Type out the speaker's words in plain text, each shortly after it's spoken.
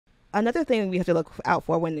another thing we have to look out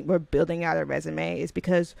for when we're building out a resume is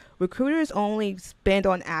because recruiters only spend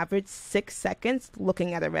on average 6 seconds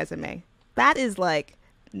looking at a resume. That is like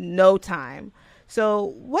no time.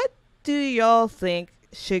 So, what do y'all think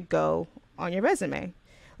should go on your resume?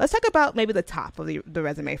 Let's talk about maybe the top of the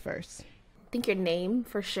resume first. I think your name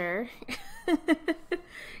for sure.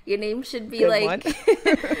 Your name should be Good one.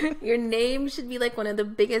 like your name should be like one of the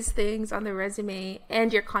biggest things on the resume,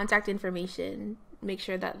 and your contact information. Make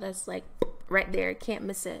sure that that's like right there. Can't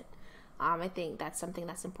miss it. I think that's something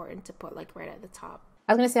that's important to put like right at the top.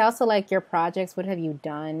 I was going to say also like your projects, what have you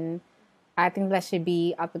done? I think that should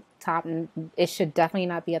be at the top, and it should definitely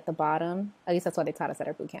not be at the bottom. At least that's what they taught us at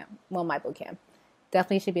our boot camp. Well, my boot camp.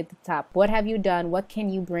 Definitely should be at the top. What have you done? What can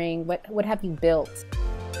you bring? What have you built?